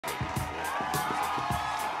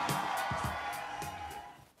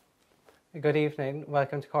Good evening.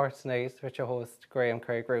 Welcome to Cork Tonight with your host, Graham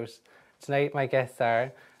Craig Root. Tonight, my guests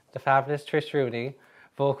are the fabulous Trish Rooney,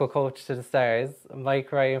 vocal coach to the stars, Mike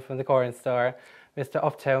Ryan from the Cornstore, Mr.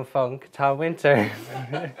 Uptown Funk, Tom Winter.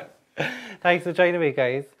 Thanks for joining me,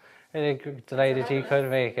 guys. Really delighted you could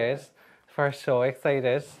make it. First show,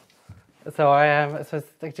 excited. So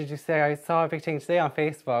did you say I saw a big thing today on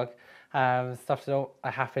Facebook? Stuff that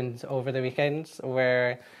happened over the weekend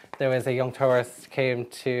where there was a young tourist came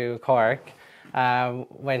to Cork,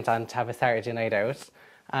 went on to have a Saturday night out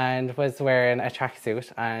and was wearing a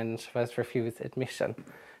tracksuit and was refused admission.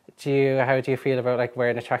 How do you feel about like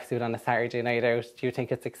wearing a tracksuit on a Saturday night out? Do you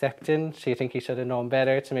think it's accepted? Do you think you should have known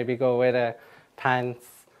better to maybe go with a pants,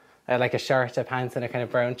 like a shirt, a pants and a kind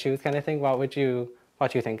of brown shoes kind of thing? What do you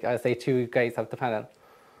think as the two guys of the panel?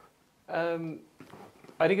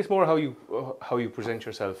 I think it's more how you present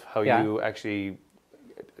yourself, how you actually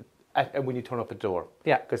when you turn up at the door.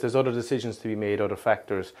 Yeah. Because there's other decisions to be made, other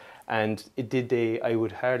factors. And I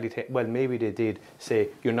would hardly think, well, maybe they did say,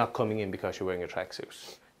 you're not coming in because you're wearing a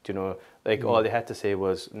tracksuit. Do you know, like all they had to say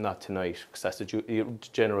was, not tonight, because that's the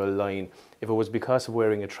general line. If it was because of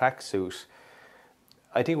wearing a tracksuit,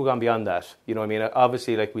 I think we're gone beyond that. You know what I mean?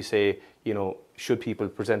 Obviously, like we say, you know, should people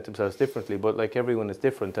present themselves differently? But like everyone is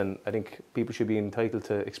different, and I think people should be entitled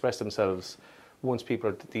to express themselves once people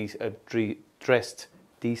are dressed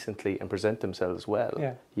decently and present themselves well.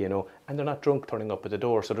 Yeah. You know, and they're not drunk turning up at the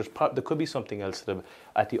door. So there could be something else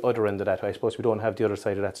at the other end of that. I suppose we don't have the other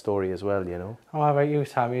side of that story as well. You know. What about you,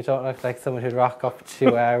 Tom? You don't look like someone who'd rock up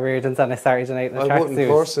to Reardon's on a Saturday night in a tracksuit. I wouldn't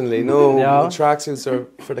personally. No, tracksuits are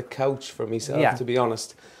for the couch for myself, to be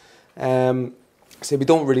honest. So we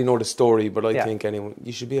don't really know the story, but I think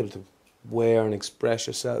you should be able to wear and express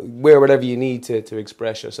yourself, wear whatever you need to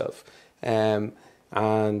express yourself, and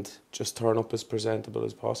just turn up as presentable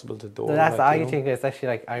as possible to the door. So that's I think it's actually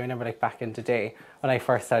like I remember like back in the day when I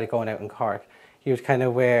first started going out in Cork, you'd kind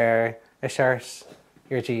of wear a shirt,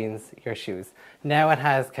 your jeans, your shoes. Now it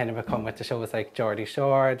has kind of become with the shows like Geordie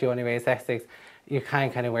Shore, The Only Way is Essex, you can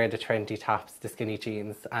kind of wear the trendy tops, the skinny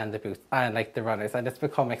jeans and the boots and like the runners, and it's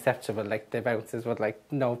become acceptable. Like the bouncers would like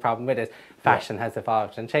no problem with it. Fashion has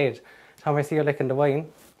evolved and changed. Tom, I see you're licking the wine.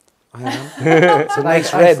 I am. It's a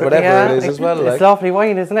nice red, whatever it is as well. It's lovely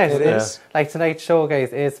wine, isn't it? It is. Like tonight's show,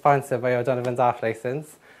 guys, is sponsored by O'Donovan's Off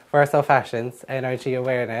Licence, Verso Fashions, Energy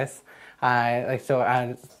Awareness. It's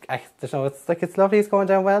lovely. It's going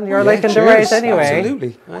down well. You're liking the ride anyway.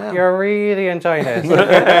 Absolutely, you're really enjoying it. Really,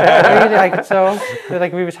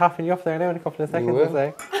 like we were tapping you up there now in a couple of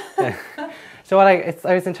seconds. So I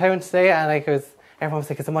was in town today, and everyone was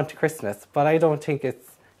like, it's a month to Christmas, but I don't think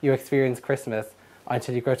you experience Christmas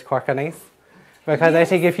until you go to Cork on Ice, because I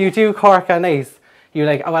think if you do Cork on Ice,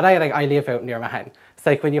 I live out near Mahon. It's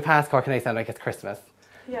like when you pass Cork on Ice, I'm like, it's Christmas.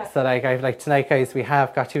 Yeah. So tonight, guys, we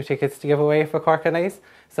have got 2 tickets to give away for Cork on Ice.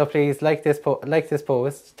 So please like this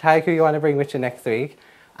post, tag who you want to bring with you next week,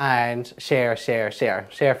 and share for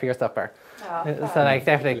your supper. Oh, so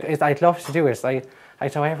definitely, I'd love to do it. I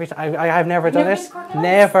have never done it.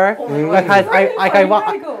 Never. Because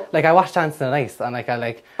I watch Dancing on Ice, and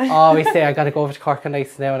I always say I got to go over to Cork on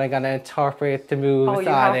Ice now, and I'm gonna interpret the moves on it. Oh, you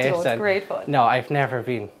have to. It's great fun. No, I've never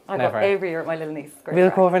been. I go every year with my little niece. We'll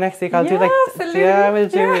go over next week. I'll do absolutely.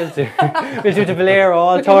 we'll do. We'll do the Bolero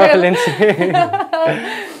all tour Lynch.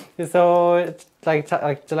 So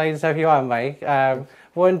delighted to have you on, Mike.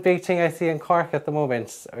 One big thing I see in Cork at the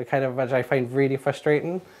moment, which I find really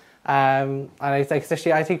frustrating. And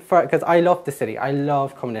especially I think because I love the city, I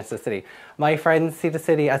love coming into the city. My friends see the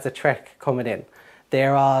city as a trek coming in.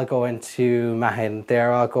 They're all going to Mahon,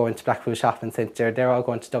 they're all going to Blackpool Shopping Centre, they're all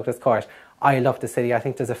going to Douglas Court. I love the city. I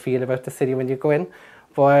think there's a feel about the city when you go in.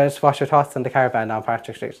 But what's your thoughts on the caravan on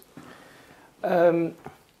Patrick Street?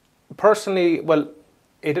 Personally, well,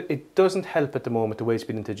 it doesn't help at the moment the way it's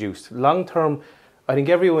been introduced. Long term, I think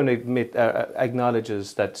everyone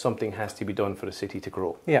acknowledges that something has to be done for the city to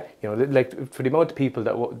grow. Yeah. You know, like for the amount of people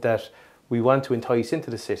that we want to entice into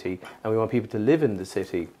the city, and we want people to live in the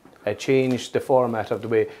city, change the format of the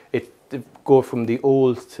way go from the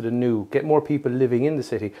old to the new, get more people living in the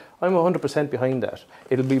city. I'm 100% behind that.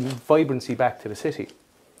 It'll be vibrancy back to the city.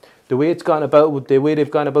 The way they've gone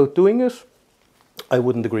about doing it, I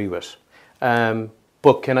wouldn't agree with.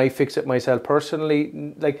 But can I fix it myself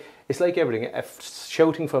personally? It's like everything,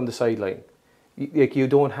 shouting from the sideline. You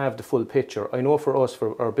don't have the full picture. I know for us,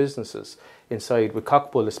 for our businesses, inside with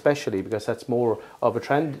cockbull especially, because that's more of a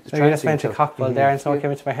trend. So you just mentioned cockbull there, and someone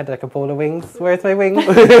came into my head like a bowl of wings. Where's my wings?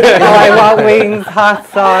 Oh, I want wings, hot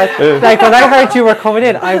sauce. Like when I heard you were coming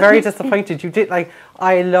in, I'm very disappointed. You did like,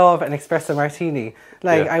 I love an espresso martini.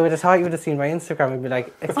 Like I would have thought you would have seen my Instagram and be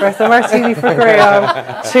like, espresso martini for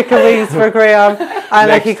Graham, chicken wings for Graham. And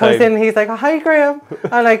like he comes in and he's like, oh, hi Graham.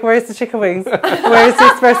 I'm like, where's the chicken wings? Where's the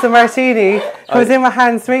espresso martini? Comes in with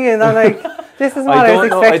hands swinging. I'm like, this is what I was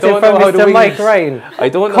expecting from Mr. Mike Ryan. I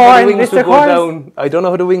don't know how the wings would go down. I don't know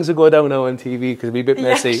how the wings would go down now on TV because it'd be a bit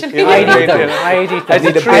messy. I'd eat them. I'd eat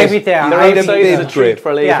them. I'd be there. I'd a treat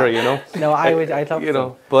for later, you know. No, I'd love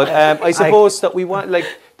to. But I suppose that we want, like,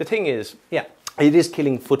 the thing is, it is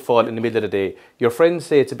killing footfall in the middle of the day. Your friends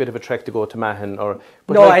say it's a bit of a trek to go to Mahon, or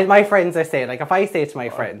no, like, my friends are saying, like, if I say to my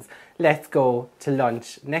friends, let's go to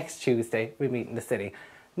lunch next Tuesday, we meet in the city.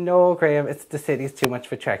 No, Graham, the city's too much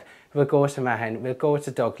for trek. We'll go to Mahon, we'll go to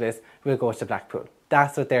Douglas, we'll go to Blackpool.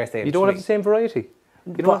 That's what they're saying. You don't have the same variety.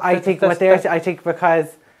 I think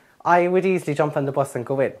because I would easily jump on the bus and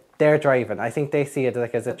go in. They're driving. I think they see it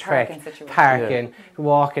like as a trek, parking,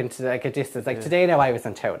 walking to like a distance. Like today now I was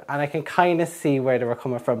in town and I can kind of see where they were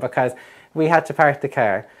coming from because we had to park the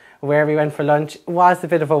car. Where we went for lunch was a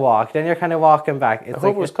bit of a walk. Then you're kind of walking back. It's I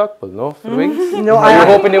hope it was cockbull, no? For the wings? No, I was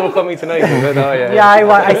hoping they were coming tonight.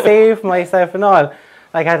 I saved myself and all.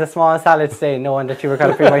 Like I had a small salad today knowing that you were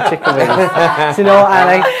going to bring my chicken wings. You know,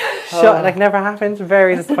 and like never happened.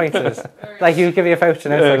 Very disappointed. Like you give me a voucher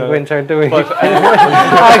now so I can go in and do it.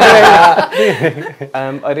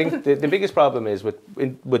 I think the biggest problem is with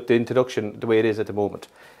the introduction the way it is at the moment.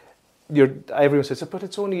 Everyone says, but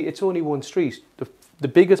it's only one street. The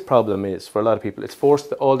biggest problem is for a lot of people, it's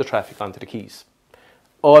forced all the traffic onto the quays.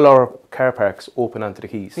 All our car parks open onto the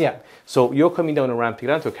quays. Yeah. So you're coming down a ramp to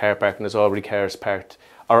get onto a car park and there's already cars parked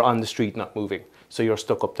or on the street not moving. So you're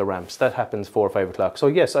stuck up the ramps. That happens 4 or 5 o'clock. So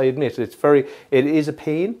yes, I admit it is a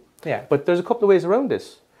pain. Yeah. But there's a couple of ways around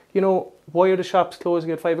this. You know, why are the shops closing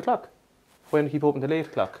at 5 o'clock? Why don't they keep open till 8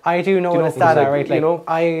 o'clock? I do notice that, right? Like, you know,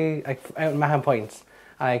 I out in Mahon Point.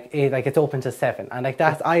 It's open to 7, and like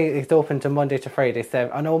it's open to Monday to Friday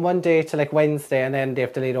 7. I know Monday to like Wednesday, and then they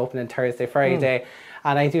have delayed opening Thursday, Friday,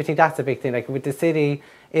 and I do think that's a big thing. Like with the city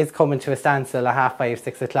is coming to a standstill at 5:30,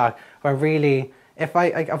 6 o'clock. When really, if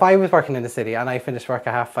I was working in the city and I finished work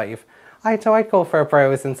at 5:30, I'd go for a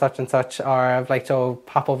browse and such, or I'd like to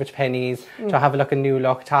pop over to Penny's to have a look at New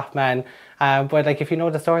Look, Top Man. But like if you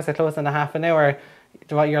know the stores are closed in a half an hour.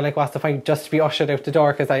 You're like, what's the point? Just to be ushered out the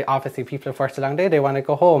door, because obviously people have worked a long day, they want to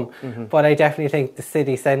go home. But I definitely think the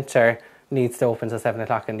city centre needs to open till 7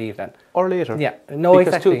 o'clock in the evening. Or later. Yeah, no,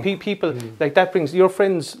 because exactly. People, like that brings, your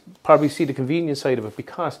friends probably see the convenience side of it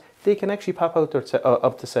because they can actually pop out there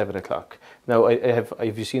up to 7 o'clock. Now,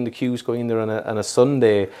 have you seen the queues going in there on a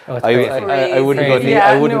Sunday? I wouldn't go near it.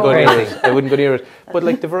 I wouldn't go near it. But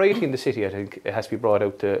like the variety in the city, I think it has to be brought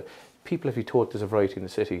out to people have been taught there's a variety in the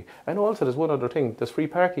city. And also there's one other thing, there's free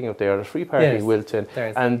parking out there, there's free parking in Wilton,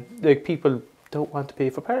 and like people don't want to pay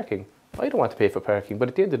for parking. I don't want to pay for parking, but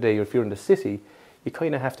at the end of the day, if you're in the city, you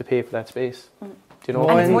kind of have to pay for that space. Do you know?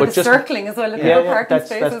 And it's more the circling as well, looking for parking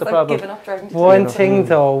spaces, that's the like problem. giving up driving to One thing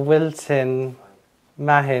though, Wilton,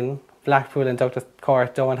 Mahon, Blackpool and Douglas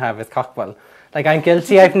Cork don't have is cockbull. Like I'm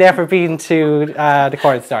guilty, I've never been to the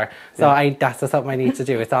Cornstore, so that's just something I need to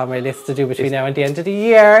do. It's on my list to do between now and the end of the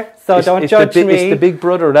year, so don't judge me. It's the big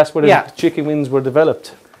brother, that's where the chicken wings were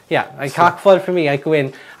developed. Yeah, like cockbull for me, I go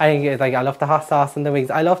in, I think it's like I love the hot sauce and the wings,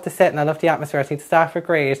 I love the setting, I love the atmosphere, I think the staff are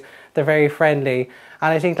great, they're very friendly,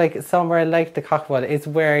 and I think like somewhere like the cockbull is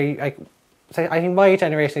where so I think my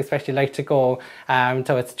generation especially like to go,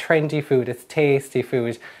 so it's trendy food, it's tasty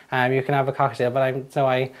food, you can have a cocktail, but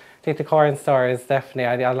I think the Cornstore is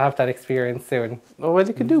definitely, I'll have that experience soon. Oh, well,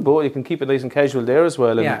 you can do both. You can keep it nice and casual there as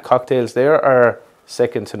well, and cocktails there are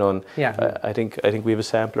second to none. Yeah. I think we have a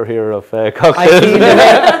sampler here of cocktails. I feel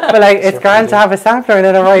it, but like it's grand to have a sampler and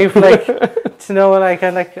then arrive like to know like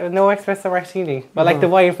no espresso martini. But like the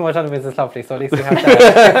wine from O'Donovan's is lovely, so at least we have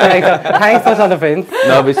that. Thanks O'Donovan's.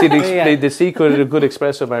 No, but see the secret of a good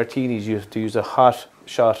espresso martinis, you have to use a hot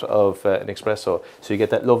shot of an espresso, so you get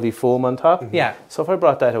that lovely foam on top. Yeah. So if I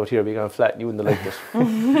brought that out here, we're going to flatten you wouldn't like this.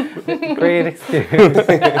 Great experience.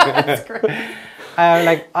 That's great.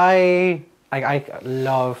 I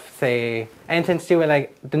love, say, anything to do with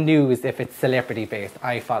like the news. If it's celebrity based,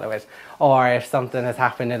 I follow it, or if something has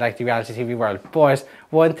happened in like the reality TV world. But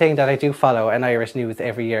one thing that I do follow in Irish news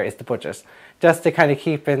every year is the budget, just to kind of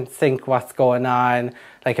keep in sync what's going on,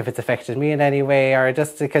 like if it's affected me in any way, or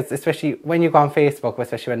just because especially when you go on Facebook,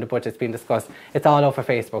 especially when the budget's being discussed, it's all over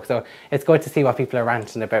Facebook. So it's good to see what people are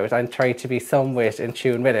ranting about and try to be somewhat in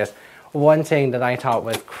tune with it. one thing that I thought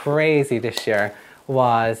was crazy this year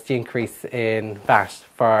was the increase in VAT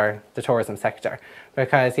for the tourism sector.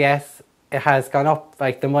 Because yes, it has gone up,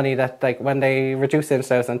 like the money that, like when they reduced it in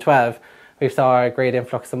 2012, we saw a great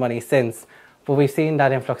influx of money since. But we've seen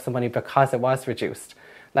that influx of money because it was reduced.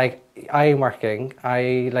 Like, I'm working,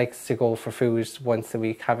 I like to go for food once a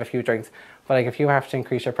week, have a few drinks. But like, if you have to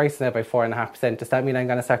increase your price now by 4.5%, does that mean I'm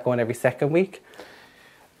going to start going every second week?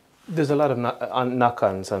 There's a lot of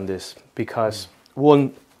knock-ons on this because,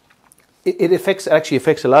 one, it actually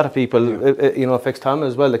affects a lot of people. You know, affects Tom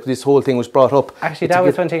as well. Like, this whole thing was brought up. Actually, that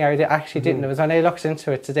was one thing I actually didn't. It was when I looked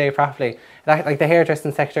into it today properly. Like, the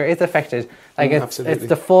hairdressing sector is affected. Like, it's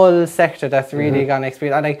the full sector that's really going to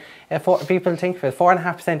experience. And like, if people think of it,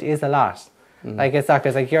 4.5% is a lot. Like, it's not,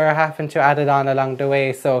 because like you're having to add it on along the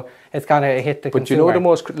way, so it's going to hit the consumer. But you know, the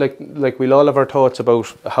most, like we'll all have our thoughts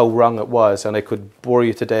about how wrong it was, and I could bore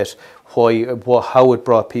you to death how it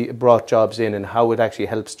brought jobs in and how it actually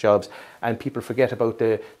helps jobs. And people forget about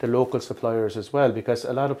the local suppliers as well, because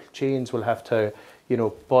a lot of chains will have to, you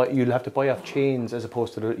know, you'll have to buy off chains as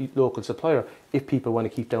opposed to the local supplier if people want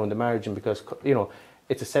to keep down the margin, because, you know,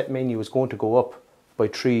 it's a set menu is going to go up by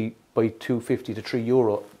 €2.50 to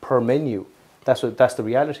 €3 per menu. That's the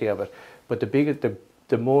reality of it. But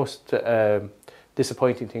the most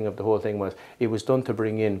disappointing thing of the whole thing was it was done to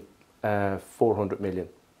bring in 400 million,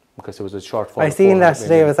 because there was a shortfall. I seen that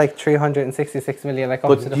today. It was like 366 million. Like,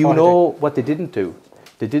 but do you know what they didn't do?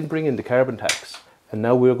 They didn't bring in the carbon tax, and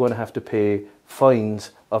now we're going to have to pay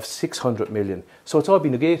fines of 600 million. So it's all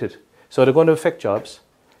been negated. So they're going to affect jobs.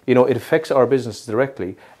 You know, it affects our businesses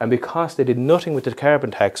directly, and because they did nothing with the carbon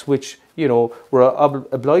tax, which, you know, we're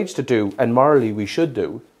obliged to do, and morally we should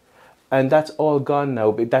do, and that's all gone now.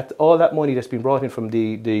 But all that money that's been brought in from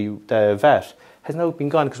the VAT has now been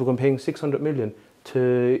gone, because we're going to be paying 600 million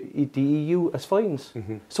to the EU as fines.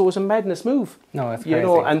 So it was a madness move. No, it's crazy. You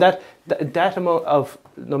know, and that amount of,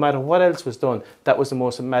 no matter what else was done, that was the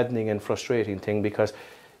most maddening and frustrating thing, because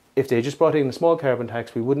if they just brought in a small carbon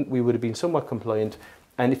tax, we would have been somewhat compliant.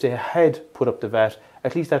 And if they had put up the VAT,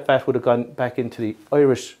 at least that VAT would have gone back into the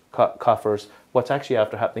Irish coffers. What's actually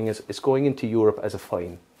after happening is it's going into Europe as a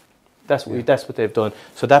fine. That's what they've done.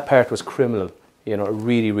 So that part was criminal. You know, it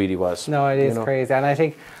really, really was. No, it is crazy. And I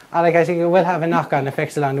think it will have a knock-on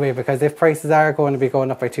effect along the way, because if prices are going to be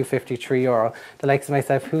going up by €2.50, €3, the likes of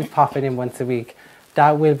myself, who's popping in once a week,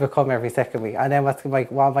 that will become every second week. And then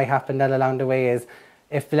what might happen then along the way is,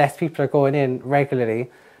 if less people are going in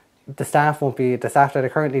regularly, the staff that are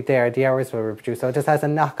currently there, the hours will be reduced. So it just has a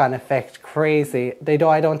knock-on effect. Crazy. I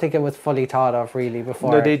don't think it was fully thought of really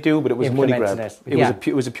before. No, they do, but it was a money grab.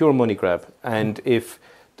 It was a pure money grab. And if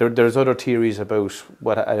there's other theories about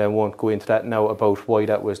what, and I won't go into that now, about why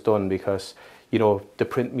that was done, because, you know, the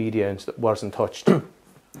print media wasn't touched.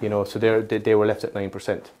 You know, so they were left at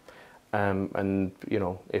 9%. And, you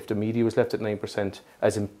know, if the media was left at 9%,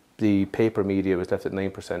 as in the paper media was left at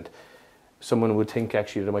 9%, someone would think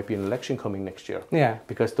actually there might be an election coming next year. Yeah.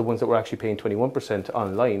 Because the ones that were actually paying 21%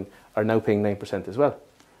 online are now paying 9% as well.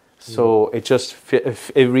 So it just,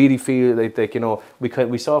 it really feels like, you know,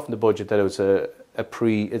 we saw from the budget that it was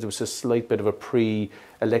a slight bit of a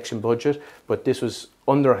pre-election budget, but this was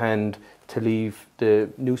underhand to leave the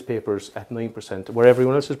newspapers at 9%, where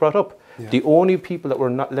everyone else was brought up. Yeah. The only people that were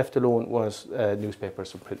not left alone was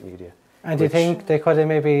newspapers and print media. And do you think they could have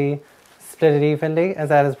maybe split it evenly,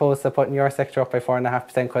 as opposed to putting your sector up by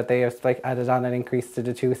 4.5%? Could they have like added on an increase to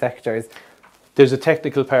the two sectors? There's a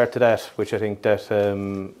technical part to that, which I think that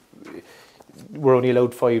we're only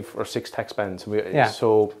allowed 5 or 6 tax bands.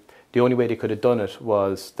 So the only way they could have done it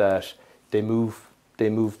was that they moved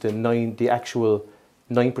the actual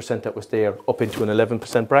 9% that was there up into an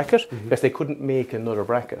 11% bracket, because they couldn't make another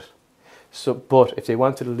bracket. So, but if they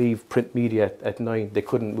wanted to leave print media at 9, they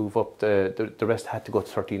couldn't move up. The rest had to go to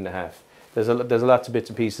 13.5. There's lots of bits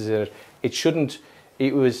and pieces in it. It shouldn't.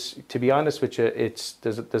 It was, to be honest with you,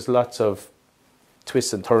 there's lots of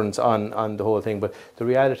twists and turns on the whole thing. But the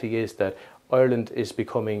reality is that Ireland is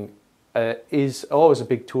becoming. Is always a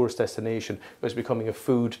big tourist destination, but it's becoming a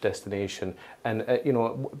food destination, and you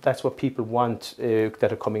know, that's what people want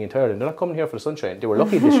that are coming into Ireland. They're not coming here for the sunshine. They were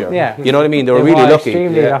lucky this year. Yeah. You know what I mean? They were really lucky.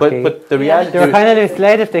 Lucky. But the reality, they were kind of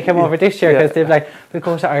misled if they came over this year, because they'd be like, we'll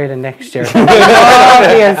go to Ireland next year.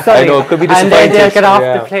 I know, it could be disappointing. And then they'll get off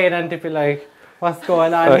the plane and they'd be like, what's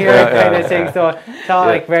going on here, kind of thing. So it's all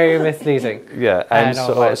like very misleading. Yeah, and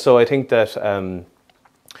so I think that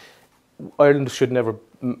Ireland should never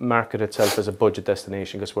market itself as a budget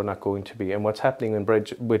destination, because we're not going to be. And what's happening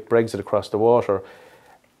with Brexit across the water,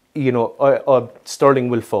 you know, sterling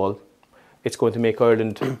will fall, It's going to make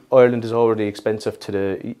Ireland is already expensive to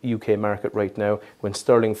the UK market right now. When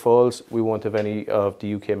sterling falls, we won't have any of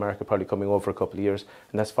the UK market probably coming over a couple of years,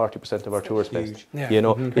 and that's 40% of our tourist base. Yeah. You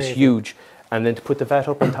know, it's huge. And then to put the VAT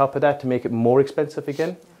up on top of that to make it more expensive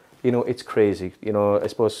again, you know, it's crazy. You know, I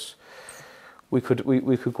suppose we could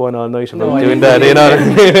go on all night about doing that. You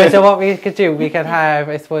know. So what we could do, we can have,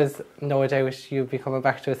 I suppose, no doubt you'll be coming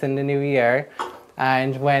back to us in the new year.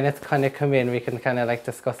 And when it's kind of come in, we can kind of like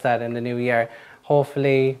discuss that in the new year.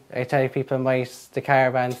 Hopefully, I tell you, people the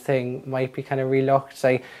caravan thing might be kind of relooked.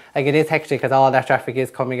 Like it is hectic because all that traffic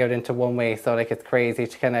is coming out into one way. So like it's crazy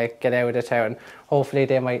to kind of get out of town. Hopefully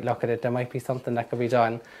they might look at it. There might be something that could be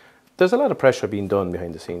done. There's a lot of pressure being done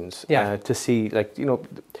behind the scenes. Yeah. To see, like, you know,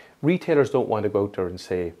 retailers don't want to go out there and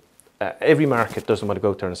say, every market doesn't want to go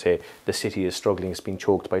out there and say the city is struggling, it's being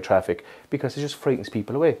choked by traffic, because it just frightens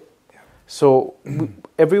people away. So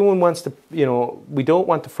everyone wants to, you know, we don't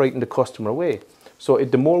want to frighten the customer away. So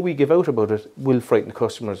the more we give out about it, we'll frighten the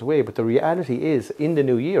customers away. But the reality is, in the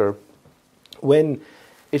new year, when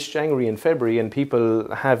it's January and February and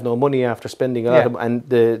people have no money after spending a lot of, and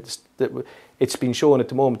it's been shown at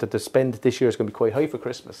the moment that the spend this year is going to be quite high for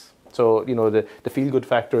Christmas. So, you know, the feel-good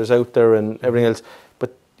factor is out there and everything else.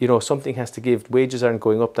 But, you know, something has to give. Wages aren't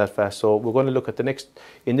going up that fast. So we're going to look at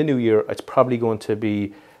in the new year, it's probably going to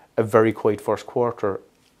be a very quiet first quarter.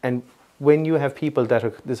 And when you have people that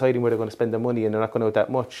are deciding where they're going to spend their money and they're not going out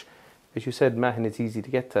that much, as you said, Mahon, it's easy to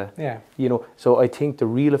get to. Yeah. You know, so I think the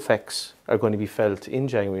real effects are going to be felt in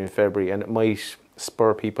January and February, and it might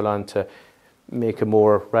spur people on to make a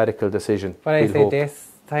more radical decision. But I say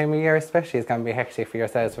this time of year especially is going to be hectic for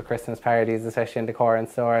yourselves for Christmas parties, especially in the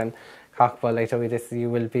Cornstore and Cockbull. I told you this, you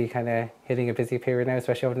will be kind of hitting a busy period now,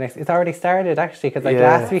 especially over the next. It's already started actually, because like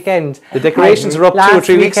last weekend, the decorations are up 2 or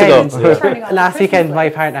 3 weeks ago. Last weekend, my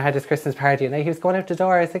partner had his Christmas party, and he was going out the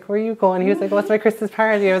door. I was like, "Where are you going?" He was like, "What's my Christmas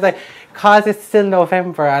party?" I was like, "Cause it's still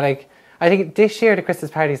November," and like I think this year the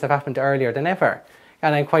Christmas parties have happened earlier than ever,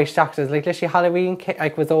 and I'm quite shocked. It was like literally Halloween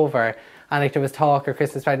was over, and like there was talk of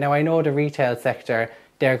Christmas party. Now I know the retail sector,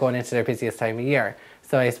 they're going into their busiest time of year.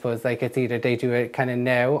 So I suppose like it's either they do it kind of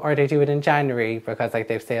now or they do it in January, because like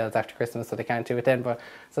they've sales after Christmas, so they can't do it then. But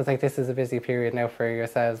so it's like this is a busy period now for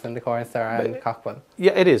yourselves in the Cornstore and Cockbull.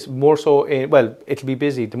 Yeah, it is more so. Well, it'll be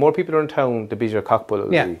busy. The more people are in town, the busier Cockbull will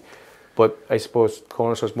be. But I suppose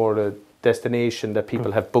Cornstore's more the destination that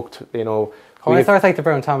people have booked. You know, Cornstore's like the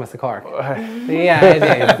Brown Thomas of Cork. Yeah, it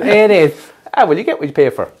is. It is. Well, you get what you pay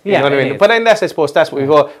for. You know what I mean? But unless I suppose that's what we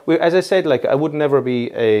go. As I said, like I would never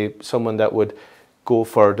be someone that would go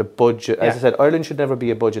for the budget. As I said, Ireland should never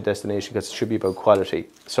be a budget destination, because it should be about quality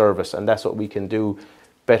service, and that's what we can do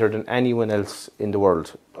better than anyone else in the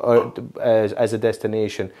world as a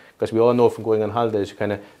destination. Because we all know from going on holidays, you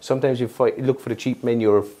kind of sometimes you look for the cheap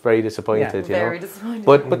menu, you're very disappointed. You know? Very disappointed.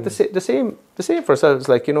 But the same for ourselves.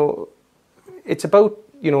 Like, you know, it's about,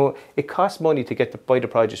 you know, it costs money to buy the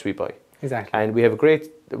produce we buy. Exactly. And we have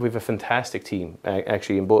a fantastic team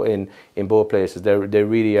actually in both places. They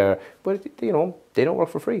really are. But you know, they don't work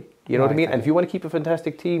for free. You know what I mean? And if you want to keep a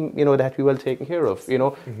fantastic team, you know, they have to be well taken care of. You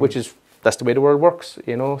know, that's the way the world works.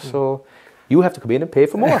 You know, so you have to come in and pay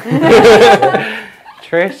for more.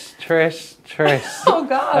 Trish. Oh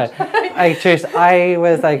God. Trish, I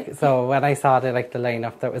was like, so when I saw the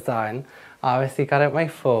lineup that was on, obviously got out my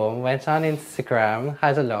phone, went on Instagram,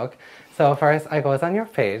 had a look. So first I goes on your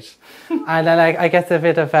page, and then I get a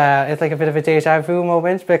bit of it's like a bit of a deja vu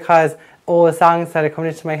moment, because old songs started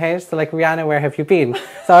coming into my head. So like Rihanna, Where Have You Been?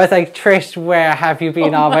 So I was like, Trish, where have you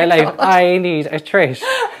been all my life? God. I need a Trish,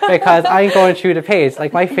 because I'm going through the page.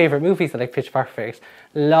 Like my favourite movies are like Pitch Perfect.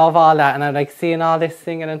 Love all that, and I'm like seeing all this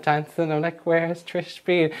singing and dancing. I'm like, where's Trish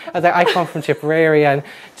been? I was like, I come from Tipperary, and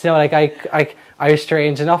you know, like I was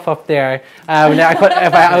strange enough up there. I would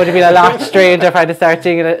have been a lot stranger if I had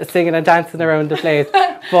started singing and dancing around the place.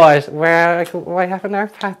 But why haven't our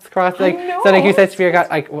paths crossed? Like, so like you said to me,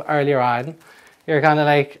 like earlier on, you're kind of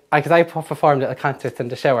like, because I performed at a concert in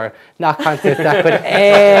the shower, not concerts that could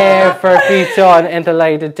ever be done in the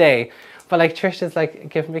light of day. But like Trish is like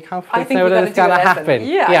giving me confidence now that it's gonna happen.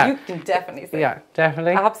 Yeah, you can definitely say. Yeah,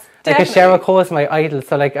 definitely. Definitely. Because Cheryl Cole is my idol,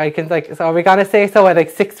 so like I can like. So are we gonna say so in like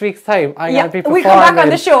 6 weeks' time? I'm gonna be performing. We come back on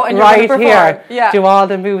the show and right you're here. Yeah. Do all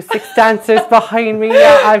the moves, 6 dancers behind me.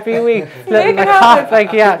 Yeah, every week. Make it happen.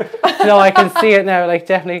 Like no, I can see it now. Like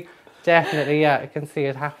definitely. Yeah, I can see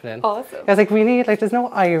it happening. Awesome. Because like we need there's no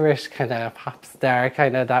Irish kind of pop star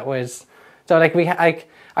kind of that was. So like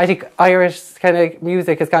I think Irish kind of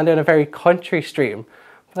music has gone down a very country stream,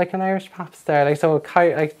 like an Irish pop star, like so,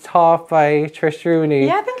 like taught by Trish Rooney.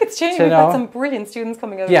 Yeah, I think it's changing. We've got some brilliant students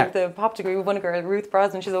coming out of the pop degree. We've one girl, Ruth,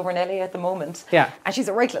 she's over in LA at the moment. Yeah, and she's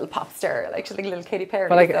a right little pop star, like she's like a little Katy Perry.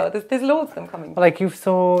 But like, so there's loads of them coming. But like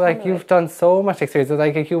you've done so much experience.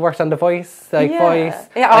 Like you worked on The Voice, voice.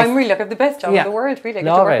 Yeah, like, I'm really like I have the best job in the world. Really, I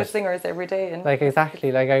get to work with singers every day. And like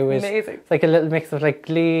exactly, like I was amazing. It's like a little mix of like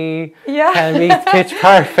Glee, kind of meets Pitch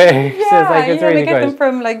Perfect. Yeah, like, it's really we get good. them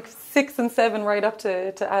from like 6 and 7 right up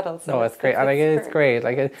to adults. So it's great. It's great.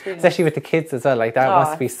 Like especially with the kids as well. Like that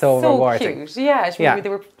must be so rewarding. Cute. Yeah, they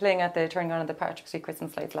were playing at the turning on of the Patrick Street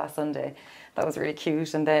Christmas lights last Sunday. That was really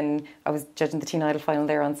cute. And then I was judging the Teen Idol final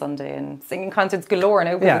there on Sunday and singing concerts galore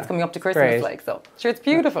now because it's coming up to Christmas. Great. Like so, sure, it's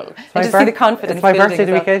beautiful. And just see the confidence. It's my birthday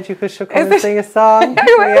the weekend. You could come and sing a song.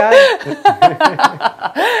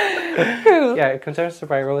 Cool. Yeah, Concerts to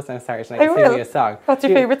Bright Rose on Saturday night. Sing me a song. What's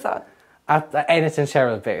your favourite song? Anything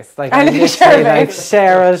Cheryl based. Like anything Cheryl like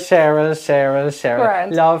Cheryl.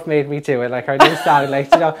 Grand. Love made me do it. Like her new song.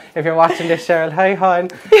 Like, you know, if you're watching this, Cheryl, hi hon.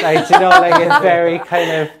 Like, you know, like it's very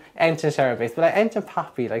kind of anything Cheryl based. But like anything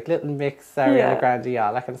poppy, like Little Mix, Ariana Grande,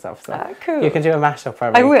 all that kind of stuff. So cool. You can do a mashup for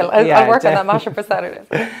me. I will. I'll work on that mashup for Saturday.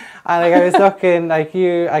 And like I was looking, like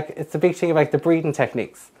it's a big thing about the breathing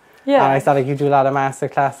techniques. Yeah. And I saw like you do a lot of master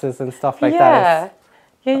classes and stuff like that.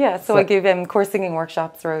 Yeah. So I give core singing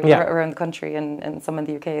workshops around the country and some in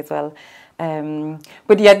the UK as well.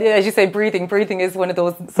 But yeah, as you say, breathing is one of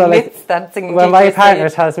those myths that singing. When my partner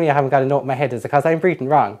tells me I haven't got a note in my head, is it because I'm breathing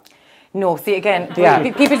wrong? No, see again.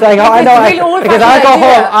 People like, I know, because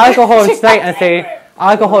I'll go home tonight and say.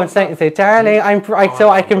 I'll go home tonight and say, darling, so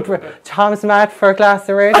I can. Tom's mad for a glass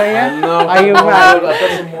of red, are you? No, are you mad?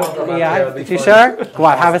 Yeah, you sure? Go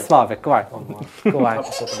on, have a small of it. Go on. Go on.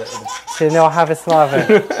 No, have a small of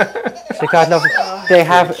it. She got enough. They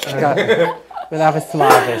have. We'll have a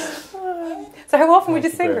small of it. So how often would you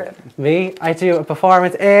sing it? Me? I do a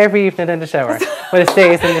performance every evening in the shower. Well, it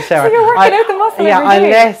stays in the shower. So you're working out the muscle every day.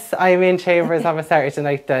 Unless I'm in Chambers on a Saturday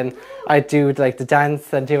night, then I do like the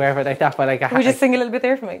dance and do everything like that. But like, would you sing a little bit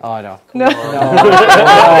there for me? Oh no. No.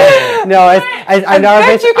 I'm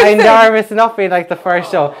nervous. I'm nervous enough being like the first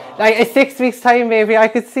show. Like in 6 weeks' time, maybe I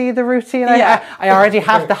could see the routine. I already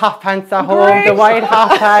have the hot pants at home, the white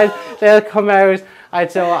hot pants. They'll come out. I'll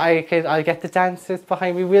get the dancers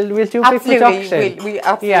behind me. We'll do a big production. We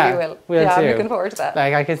absolutely will. We'll do. I'm looking forward to that.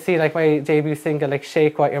 Like I can see like my debut single, like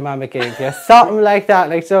Shake What Your Mama Gave You, something like that.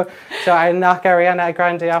 Like so I'll knock Ariana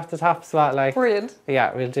Grande off the top spot. Like brilliant.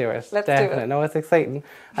 Yeah, we'll do it. Let's definitely. do it. No, it's exciting.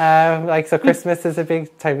 Like so, Christmas is a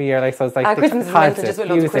big time of year. Like so, it's like Christmas is meant to just with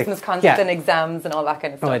loads of Christmas concerts and exams and all that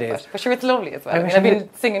kind of stuff. Oh, it is. But sure, it's lovely as well. I've been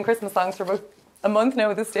singing Christmas songs for about a month now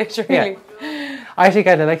at this stage, really. I actually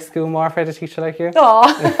got to like school more for a teacher like you.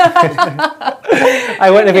 Aww. I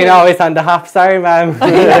wouldn't have been always on the hop, sorry ma'am.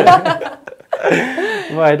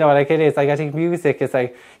 But no, like it is. Like I think music is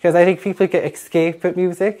like, because I think people get escape with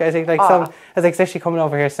music. I think like especially coming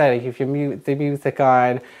over here today, like if you mute the music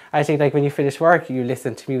on, I think like when you finish work, you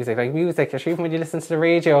listen to music. Like music, even when you listen to the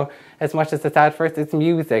radio, as much as it's adverts, it's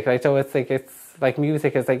music. Like so, it's like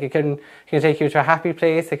music is like it can take you to a happy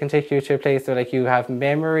place. It can take you to a place where like you have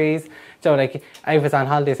memories. So like I was on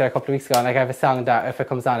holidays there a couple of weeks ago, and like I have a song that if it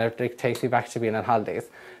comes on, it like takes me back to being on holidays.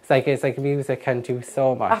 It's like music can do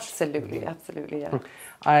so much. Absolutely, yeah.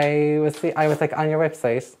 I was like on your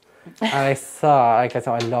website. And I saw, like,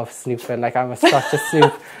 I love snooping. Like, I'm such a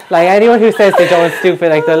snoop. Like, anyone who says they don't snoop it,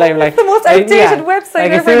 like, they're like the most outdated website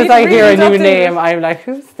like, ever. As soon as I hear a new name, I'm like,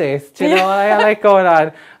 who's this? Do you know? I like going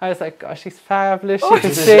on. I was like, gosh, she's fabulous. She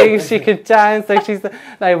can sing, she can dance. Like, she's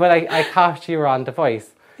like, when I caught you were on The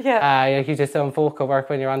Voice. Yeah. Like you did some vocal work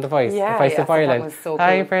when you're on The Voice. Yeah, The Voice of Ireland. That was so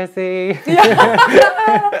Hi, cool. Prissy.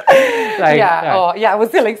 I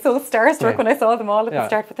was like so starstruck when I saw them all at the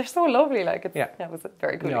start, but they're so lovely. Like, it was a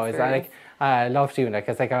very cool experience. I love doing it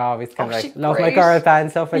because like I always kind of like love my girl band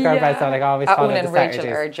stuff. My girl band, so like I always follow the and Saturdays.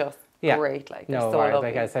 Rachel are just great. Like, they're so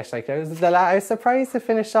lovely. Like especially like I was surprised to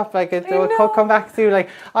finish up. Like it could come back soon. Like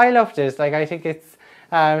I loved it. Like I think it's.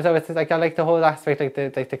 So it's like I like the whole aspect, like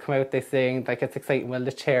they come out, they sing, like it's exciting when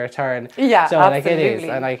the chair turn. Yeah, so absolutely. like it is,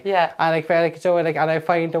 and like and like very like so like, and I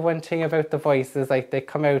find the one thing about The Voice is like they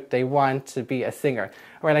come out, they want to be a singer.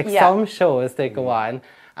 Where like some shows they go on,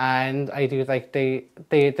 and I do like they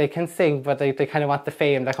can sing, but they kind of want the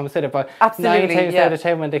fame that comes with it. But 9 times out of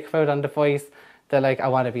 10 when they come out on The Voice, they're like, I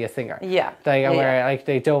want to be a singer. Yeah. Where like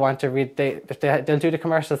they don't want to read. They'll do the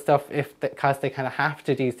commercial stuff because they kind of have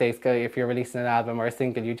to these days. If you're releasing an album or a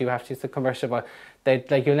single, you do have to use the commercial. But they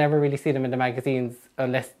like you'll never really see them in the magazines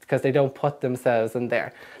unless because they don't put themselves in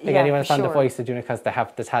there. Like anyone that's on The Voice is doing it because they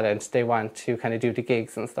have the talent. They want to kind of do the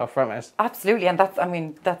gigs and stuff from it. Absolutely, and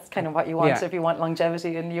that's kind of what you want if you want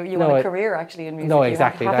longevity and you want a career actually in music. No,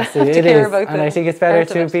 exactly. That's it. It is, and I think it's better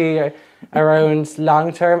to be around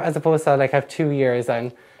long term as opposed to like have 2 years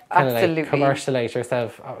and kind of like commercialise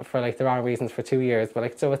yourself for like the wrong reasons for 2 years. But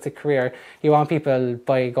like, so it's a career. You want people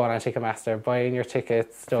going on Ticketmaster, buying your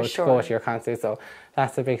tickets to go to your concert. So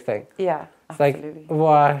that's a big thing. Yeah, absolutely.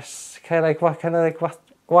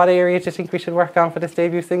 What area do you think we should work on for this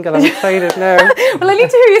debut single? I'm excited now. Well, I need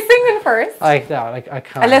to hear you singing first. I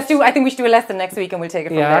can't. I think we should do a lesson next week and we'll take it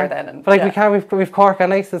from there then. And, but like we can't. We've Cork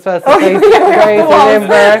on Ice as well. So you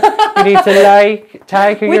need to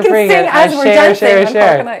tag who you're bringing and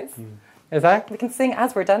share. Is that? We can sing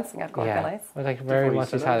as we're dancing at Cork on Ice. We're like very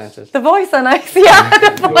multi-talented. The Voice on Ice, the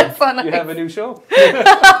Voice on Ice. You have a new show?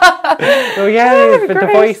 Oh yeah, but The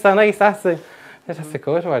Voice on Ice, that's a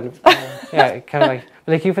good one. Yeah, kind of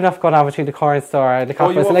like you've enough going on between the Cornstore and the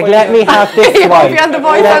conference. Like, let me have this one. The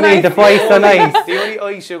Voice on Ice. The Voice on Ice. The only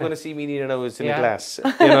ice you're going to see me needing now is in a glass.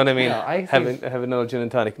 You know what I mean? No, have another gin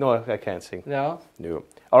and tonic. No, I can't sing. No?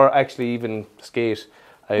 Or actually even skate.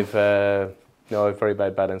 I've very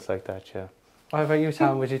bad balance like that, yeah. What about you,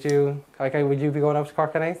 Tom? Would you be going up to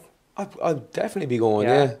Cork on Ice? I'll definitely be going,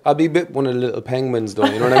 I'll be a bit one of the little penguins though,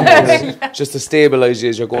 you know what I mean? Just to stabilise you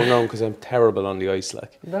as you're going around because I'm terrible on the ice,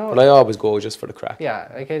 like. No. But I always go just for the crack. Yeah,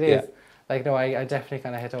 like it is. Like, no, I definitely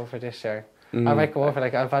kind of head over this year. I might go over,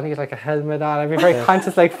 like, I'll need like a helmet on. I'd be very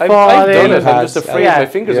conscious, like, falling. I've done it. I'm just afraid my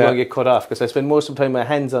fingers are going to get cut off because I spend most of the time my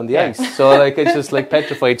hands on the ice. So, like, it's just like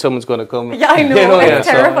petrified someone's going to come. Yeah, I know. It's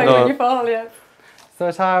terrifying when you fall,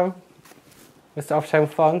 So, Tom, Mr. Uptown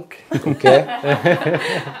Funk. Okay.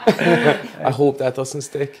 I hope that doesn't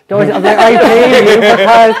stick. No, I blame you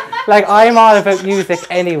because, like, I'm all about music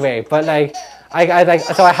anyway, but, like,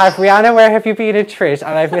 so I have Rihanna, Where Have You Been in Trish,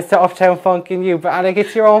 and I've Mr. Uptown Funk in You, but and like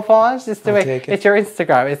it's your own fault, it's the way, it's your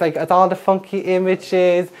Instagram, it's all the funky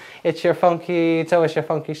images, it's your funky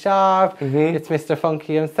shop, it's Mr.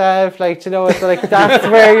 Funky himself, like, you know, it's like, that's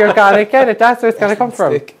where you're gonna get it, that's where it's gonna come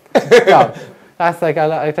from. No, that's like,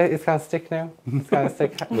 it's gonna stick now, it's gonna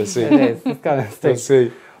stick. We'll see. It is, it's gonna stick. We'll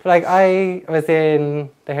see. Like, I was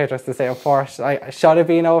in the hairdresser say, unfortunately, I should have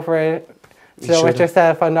been over it. So with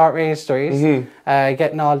yourself on North Main Street,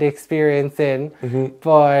 getting all the experience in,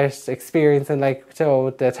 but experiencing like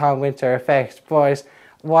the Tom Winter effect. But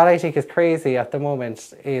what I think is crazy at the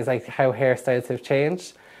moment is like how hairstyles have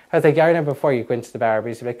changed. I was like, I remember before you go into the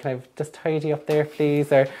Barbers, you'd be like, can I just tidy up there,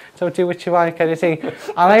 please, or don't do what you want, kind of thing. And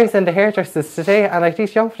I was in the hairdressers today, and like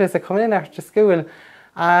these young fellas are coming in after school,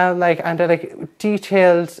 and they're like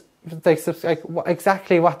detailed. Like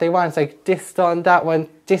exactly what they want, like this done, that one,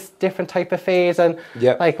 this different type of fade, and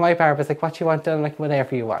like my barber's like, what you want done, like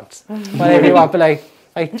whatever you want, whatever you want. But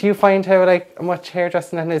like, do you find how like much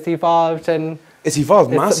hairdressing has evolved and it's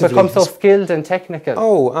evolved massively? It's become so skilled and technical.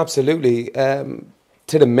 Oh, absolutely,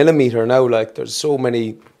 to the millimeter now. Like there's so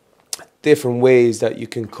many different ways that you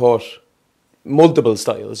can cut multiple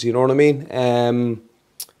styles. You know what I mean?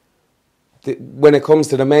 When it comes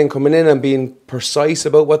to the men coming in and being precise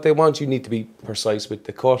about what they want, you need to be precise with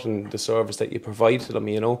the cut and the service that you provide to them,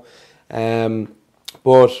 you know.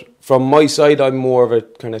 But from my side, I'm more of a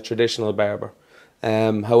kind of traditional barber.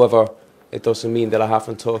 However, it doesn't mean that I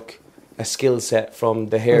haven't took a skill set from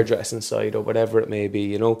the hairdressing side or whatever it may be,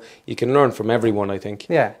 you know. You can learn from everyone, I think.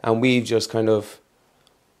 Yeah. And we've just kind of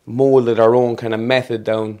moulded our own kind of method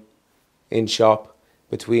down in shop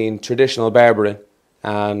between traditional barbering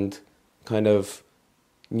and kind of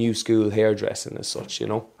new school hairdressing as such, you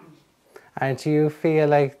know. And do you feel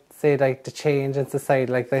like, say, like the change in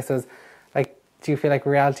society, like this was, like, do you feel like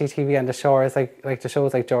reality TV and the shows, like the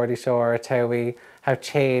shows like Geordie Shore or Towie have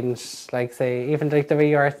changed, like, say, even like the way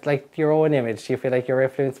you're, like your own image, do you feel like you're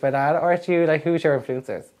influenced by that, or do you, like, who's your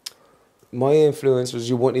influencers? My influencers,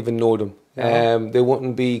 you wouldn't even know them. They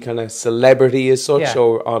wouldn't be kind of celebrity as such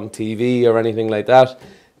or on TV or anything like that.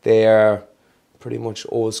 They are pretty much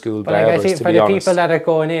old school barbers, I think to for be the honest. people that are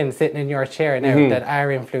going in, sitting in your chair now, that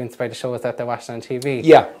are influenced by the shows that they're watching on TV.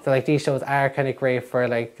 Yeah. So like these shows are kind of great for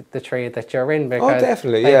like the trade that you're in because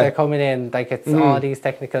definitely, like, they're coming in, like it's all these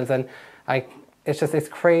technicals and like it's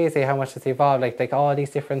crazy how much it's evolved, like all these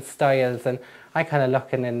different styles, and I kind of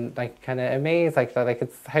looking and like kind of amazed like that, like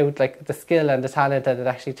it's how like the skill and the talent that it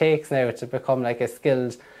actually takes now to become like a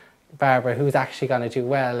skilled barber who's actually going to do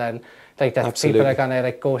well, and like that people are going to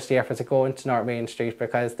like go to the effort to go into North Main Street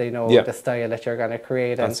because they know the style that you're going to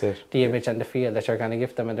create and the image and the feel that you're going to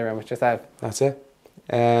give them in the room with yourself. That's it.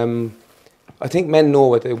 And I think men know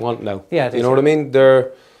what they want now. Yeah, you know what I mean.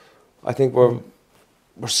 I think we're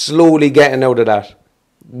slowly getting out of that,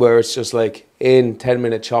 where it's just like in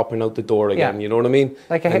 10-minute chopping out the door again. You know what I mean?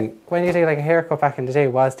 Like when you say like a haircut back in the day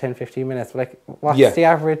was 10-15 minutes. But like, what's the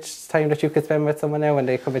average time that you could spend with someone now when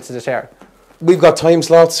they come into the chair? We've got time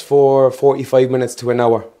slots for 45 minutes to an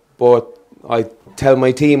hour, but I tell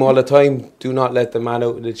my team all the time, do not let the man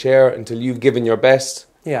out of the chair until you've given your best.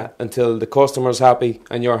 Yeah. Until the customer's happy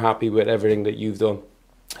and you're happy with everything that you've done.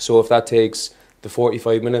 So if that takes the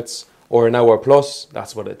 45 minutes or an hour plus,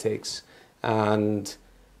 that's what it takes. And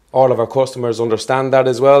all of our customers understand that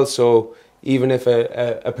as well. So even if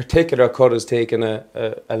a particular cut is taking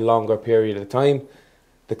a longer period of time,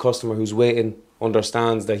 the customer who's waiting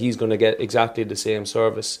understands that he's going to get exactly the same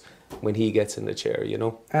service when he gets in the chair, you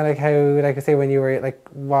know. And like how, like I say, when you were like,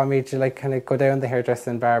 what made you like kind of go down the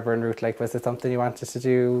hairdressing barber and route? Like, was it something you wanted to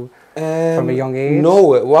do from a young age?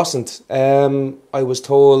 No, it wasn't. I was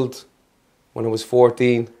told when I was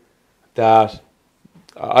 14 that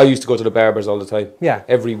I used to go to the barbers all the time. Yeah.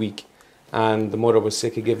 Every week. And the mother was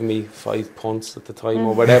sick of giving me 5 punts at the time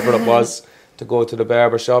or whatever it was to go to the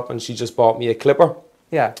barber shop, and she just bought me a clipper.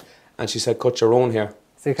 Yeah. And she said, cut your own hair.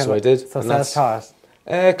 So I did. So self-taught?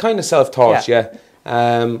 Kind of self-taught, yeah.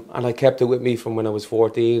 And I kept it with me from when I was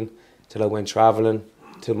 14 till I went travelling,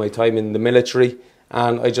 till my time in the military.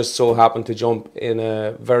 And I just so happened to jump in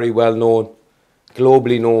a very well-known,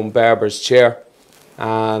 globally known barber's chair.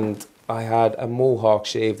 And I had a mohawk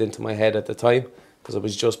shaved into my head at the time because I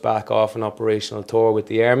was just back off an operational tour with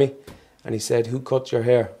the army. And he said, who cut your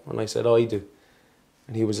hair? And I said, I do.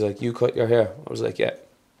 And he was like, you cut your hair? I was like, yeah.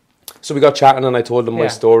 So we got chatting and I told him my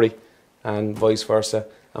story and vice versa.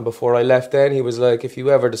 And before I left then, he was like, if you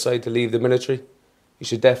ever decide to leave the military, you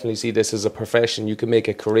should definitely see this as a profession. You can make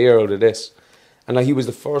a career out of this. And he was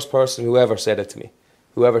the first person who ever said it to me.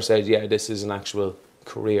 Whoever said, yeah, this is an actual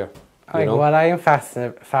career. You know? What I am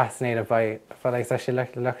fascinated by, but like, especially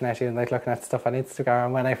looking at you and like looking at stuff on Instagram,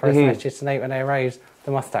 and when I first met you tonight, when I arrived,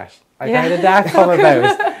 the moustache. Like, how did that come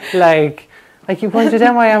about? Like you wondered,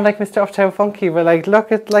 am I am like Mr. Uptown Funky, but like,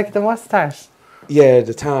 look at like the moustache. Yeah,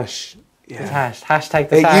 the tash. Yeah. The tash. Hashtag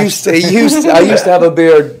the tash. I used to have a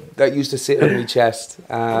beard that used to sit on my chest,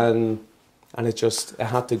 and it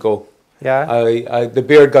had to go. Yeah. The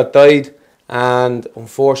beard got dyed, and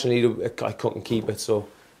unfortunately I couldn't keep it, so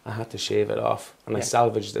I had to shave it off, and I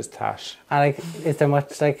salvaged this tash. And like, is there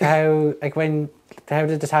much like how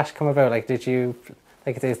did the tash come about? Like, did you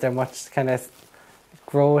like? Is there much kind of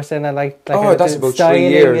growth in it? Like that's about 3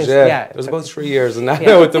 years. Yeah, it was about 3 years, and that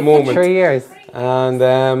now at the moment. 3 years.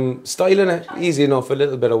 And styling it easy enough, a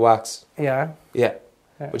little bit of wax. Yeah. Yeah.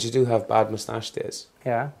 But you do have bad moustache days.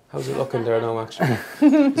 Yeah. How's it looking there now, actually?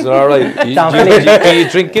 Is it all right? Do you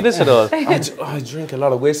drink Guinness at all? I drink a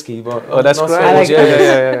lot of whiskey, but that's great. Like,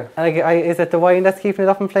 yeah. Like, is it the wine that's keeping it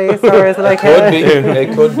up in place, or is it like?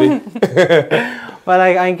 It could be. Well,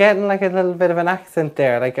 I'm getting like a little bit of an accent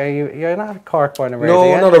there. Like, you're not Cork born and raised?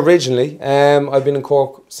 No, not originally. I've been in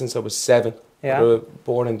Cork since I was 7. Yeah. I was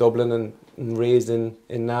born in Dublin and raised in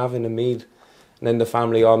Navan and Meath, and then the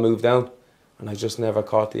family all moved down, and I just never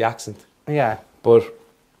caught the accent. Yeah. But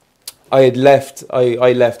I left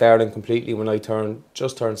Ireland completely when I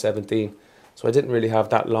just turned 17, so I didn't really have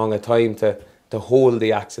that long a time to hold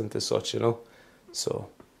the accent as such, you know. So,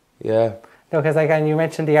 yeah. No, because like, and you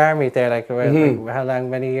mentioned the army there, like, like how long,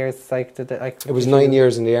 many years, like, did it, like? It was 9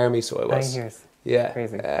 years in the army, so I was. 9 years. Yeah.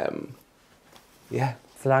 Crazy. Yeah.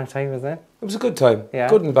 It's a long time, isn't it? It was a good time. Yeah.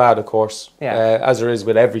 Good and bad, of course. Yeah. As there is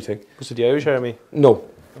with everything. Was it the Irish Army? No.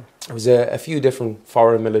 It was a few different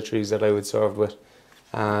foreign militaries that I would serve with,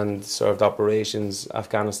 and served operations,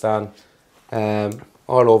 Afghanistan,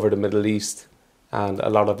 all over the Middle East, and a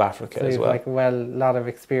lot of Africa so as well. Like, a lot of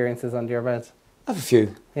experiences under your belt. I have a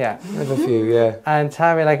few. Yeah. I have a few, yeah. And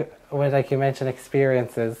tell me, like, when like you mentioned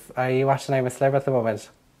experiences, are you watching I'm a Celeb at the moment?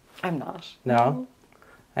 I'm not. No?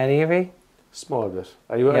 Any of you? Small bit.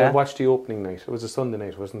 I watched the opening night. It was a Sunday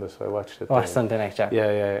night, wasn't it? So I watched it. Oh, Sunday night, yeah.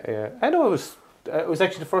 Yeah. I know it was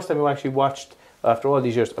actually the first time I actually watched, after all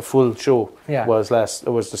these years, a full show. Yeah. It was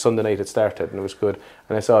the Sunday night it started, and it was good.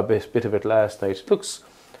 And I saw a bit of it last night. Looks,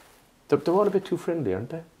 they're all a bit too friendly, aren't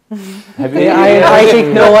they? Have you? I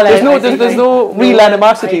think no. There's no real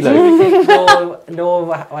animosity. Like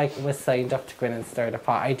was signed up to go in and stir the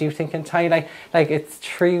pot. I do think in time, like it's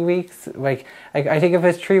 3 weeks. Like I think if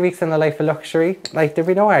it's 3 weeks in the life of luxury, like there'd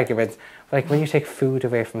be no arguments. Like when you take food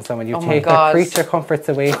away from someone, take their creature comforts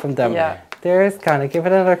away from them. Yeah. There's kind of give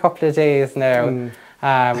it another couple of days now.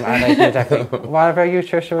 And I do definitely. What about you,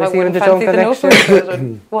 Tricia? Will we see you in the fancy jungle the next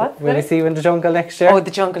year? What? Will we see you in the jungle next year? Oh, the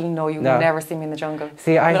jungle? No, you will never see me in the jungle.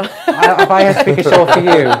 See, if I had to pick a show for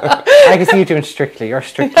you, I could see you doing Strictly or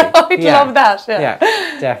Strictly. I'd love that. Yeah,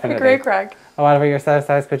 definitely. Great crack. And what about yourself,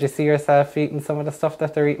 Saz? Could you see yourself eating some of the stuff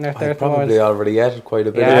that they're eating out there at the moment? Probably already ate quite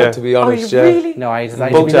a bit, to be honest. Oh, really? No, I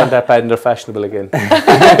bugs aren't that bad and they're fashionable again.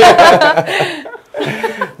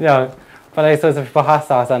 No. But I suppose if you put hot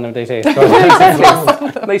sauce on them, they taste good.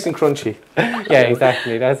 Nice and crunchy. Yeah,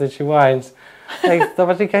 exactly. That's what you want. Like, so,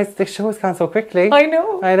 but you guys, the show's gone so quickly. I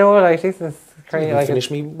know, like, Jesus. Crazy. You finish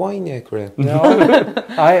me wine yet, Graham? No.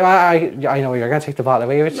 I know you're going to take the bottle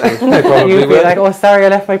away with you. I probably You'd be will. like, oh, sorry, I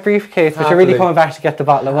left my briefcase, but you're really coming back to get the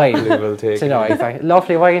bottle of wine. Will take so, no, exactly.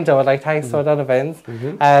 Lovely wine, though. Like, thanks to O'Donovan's.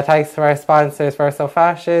 Thanks to our sponsors, Verso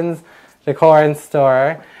Fashions, the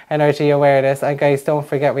Cornstore, Energy Awareness. And guys, don't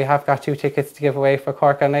forget, we have got 2 tickets to give away for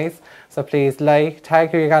Cork Tonight. So please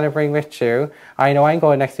tag who you're going to bring with you. I know I'm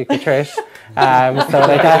going next week with Trish. So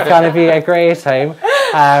like, that's going to be a great time.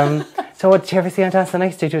 So did you ever see on Dance the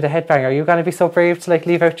Night they do the headbanger? Are you going to be so brave to like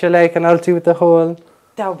leave out your leg and I'll do the whole...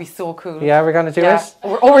 that would be so cool. Yeah, we're going to do it?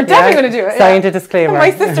 We're definitely going to do it. Signed a disclaimer.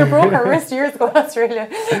 My sister broke her wrist years ago in Australia.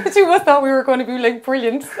 The two of us thought we were going to be like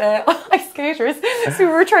brilliant ice skaters. So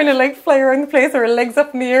we were trying to like fly around the place with our legs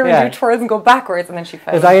up in the air and do twirls and go backwards, and then she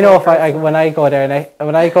fell. Because I know when I go there next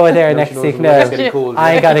week, when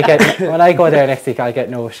I go there next week, I'll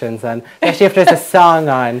get notions, and especially if there's a song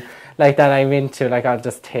on like that I'm into, like I'll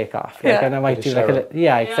just take off, like, and I might do like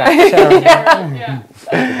exactly.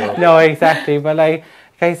 No, exactly, but like.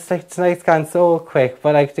 Guys, like tonight's gone so quick,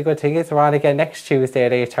 but like the good thing is we're on again next Tuesday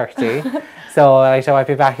at 8:30. So like I'll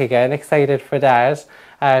be back again, excited for that.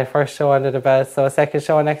 First show under the belt, so second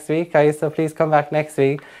show next week, guys. So please come back next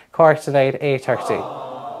week. Cork Tonight 8:30.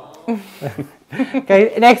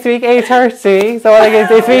 Okay, next week 8:30. So like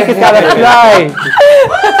this week is gonna fly.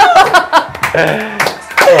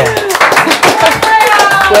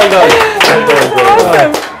 Well done.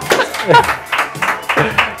 Awesome.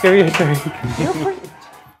 Give me a drink.